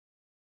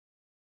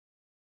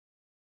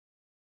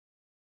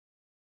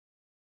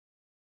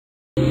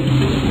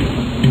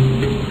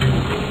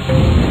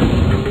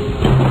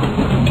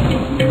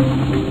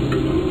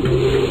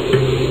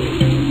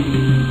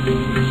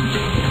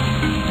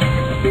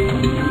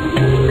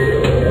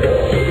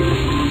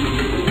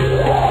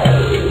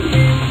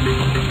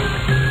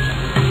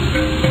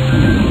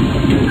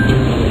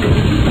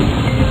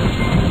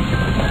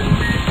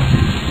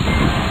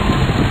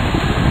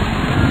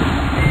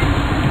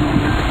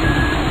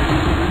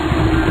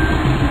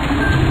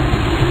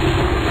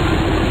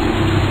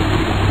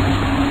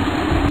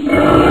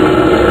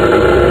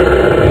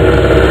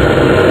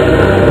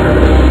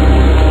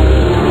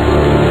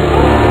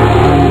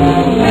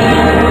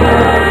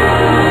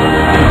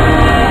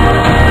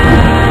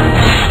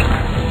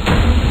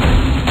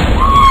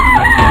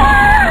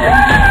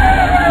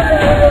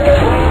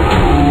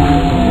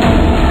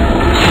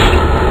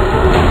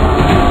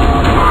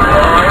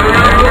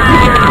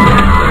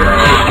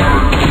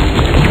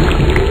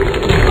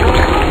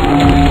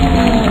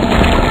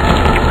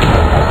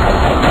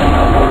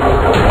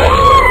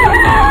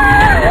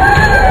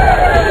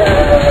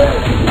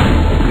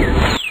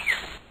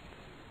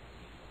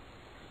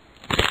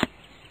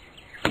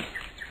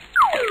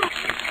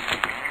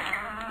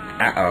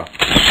Uh-oh.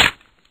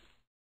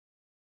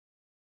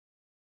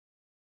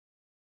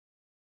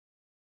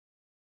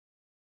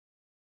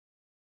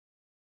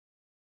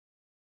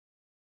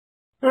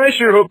 I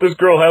sure hope this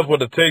girl has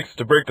what it takes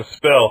to break the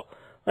spell.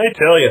 I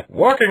tell you,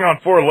 walking on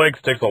 4 legs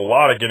takes a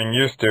lot of getting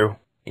used to.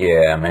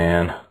 Yeah,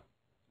 man.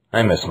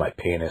 I miss my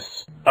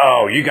penis.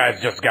 Oh, you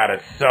guys just got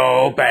it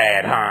so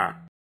bad, huh?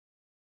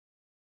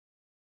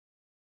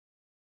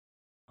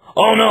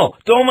 Oh no,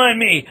 don't mind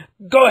me.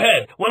 Go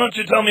ahead. Why don't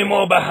you tell me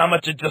more about how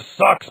much it just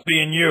sucks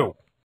being you?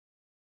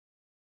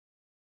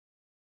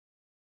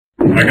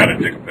 I gotta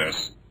take a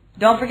piss.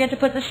 Don't forget to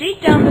put the seat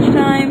down this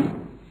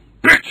time.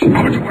 Bitch,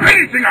 I would do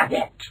anything I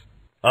want.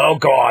 Oh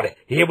God,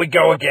 here we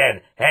go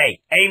again.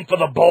 Hey, aim for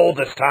the bowl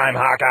this time,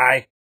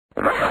 Hawkeye.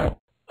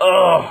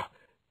 Ugh,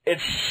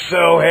 it's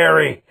so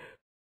hairy.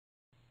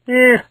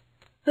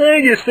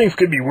 I guess things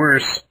could be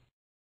worse.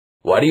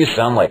 Why do you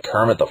sound like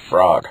Kermit the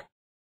Frog?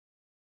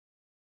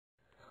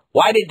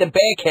 Why did the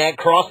bear cat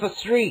cross the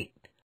street?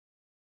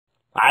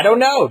 I don't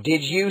know.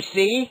 Did you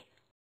see?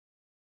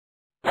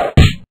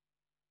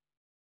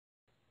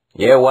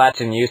 You're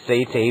watching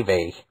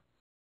UCTV.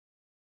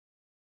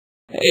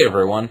 Hey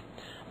everyone,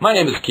 my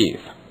name is Keith.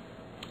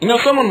 You know,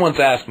 someone once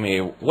asked me,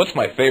 what's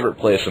my favorite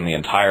place in the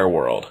entire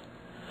world?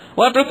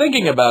 Well, after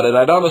thinking about it,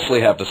 I'd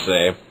honestly have to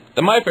say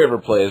that my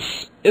favorite place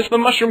is the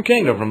Mushroom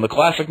Kingdom from the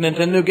classic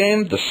Nintendo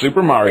game, The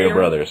Super Mario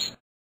Bros.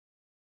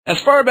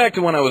 As far back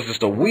to when I was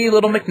just a wee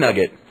little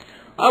McNugget,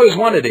 I always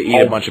wanted to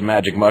eat a bunch of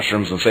magic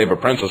mushrooms and save a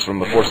princess from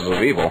the forces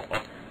of evil.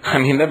 I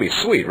mean, that'd be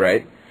sweet,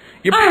 right?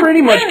 You're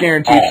pretty much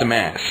guaranteed some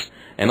ass,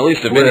 and at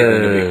least if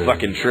anything, to be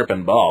fucking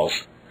tripping balls.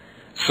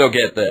 So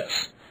get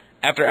this.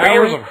 After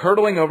hours of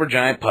hurtling over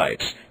giant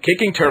pipes,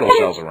 kicking turtle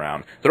shells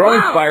around,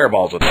 throwing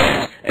fireballs at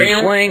things,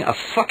 and slaying a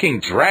fucking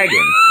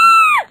dragon,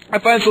 I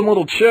find some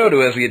little chode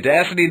who has the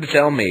audacity to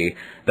tell me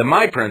that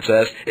my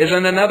princess is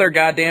in another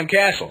goddamn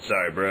castle.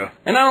 Sorry, bro.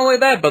 And not only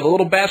that, but the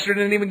little bastard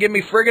didn't even give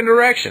me friggin'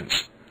 directions.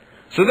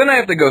 So then I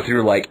have to go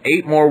through like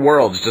 8 more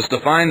worlds just to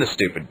find the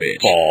stupid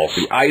bitch. Balls.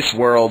 The ice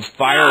worlds,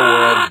 fire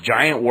worlds,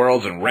 giant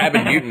worlds, and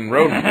rabid mutant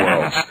rodent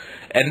worlds.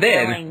 And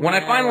then, when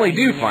I finally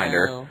do find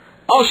her,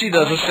 all she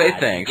does is say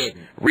thanks,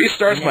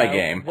 restarts my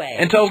game,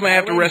 and tells me I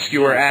have to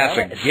rescue her ass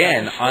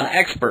again on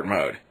expert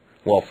mode.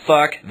 Well,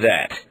 fuck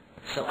that.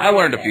 I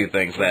learned a few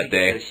things that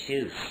day.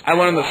 I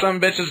learned that some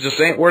bitches just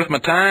ain't worth my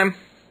time,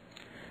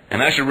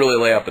 and I should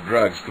really lay off the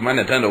drugs, because my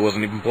Nintendo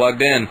wasn't even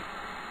plugged in.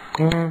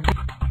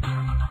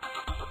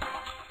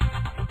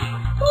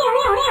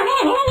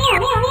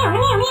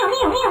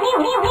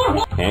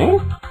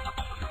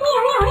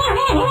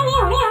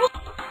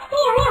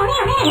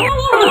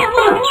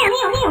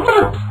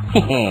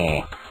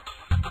 Hehe.